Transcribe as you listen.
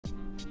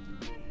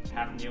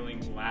half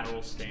kneeling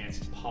lateral stance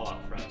Pallof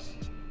press.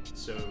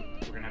 So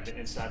we're gonna have the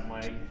inside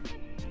leg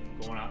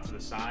going out to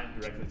the side,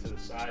 directly to the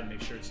side.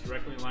 Make sure it's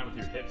directly in line with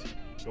your hips.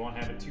 Don't want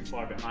to have it too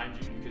far behind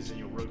you because then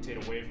you'll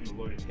rotate away from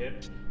the loaded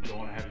hip. Don't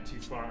want to have it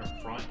too far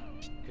in front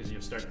because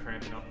you'll start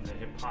cramping up in the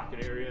hip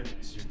pocket area.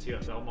 This is your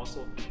TFL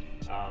muscle.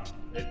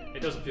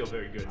 It doesn't feel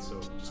very good, so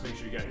just make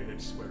sure you got your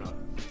hips squared up.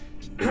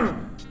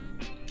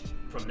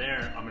 From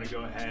there, I'm going to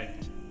go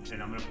ahead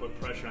and I'm going to put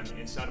pressure on the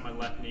inside of my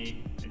left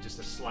knee and just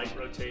a slight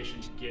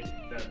rotation to get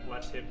that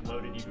left hip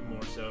loaded even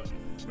more so.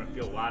 I'm going to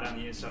feel a lot on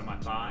the inside of my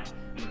thigh.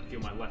 I'm going to feel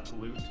my left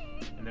glute.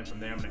 And then from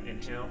there, I'm going to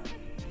inhale.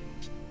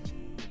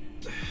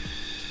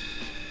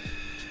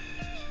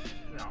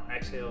 Now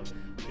exhale,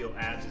 feel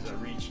abs as I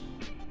reach.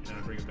 And then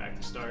I bring it back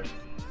to start.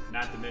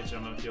 Not to mention,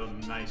 I'm going to feel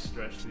a nice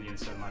stretch to the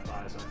inside of my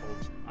thigh as I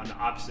hold on the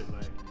opposite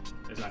leg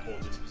as I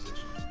hold this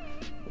position.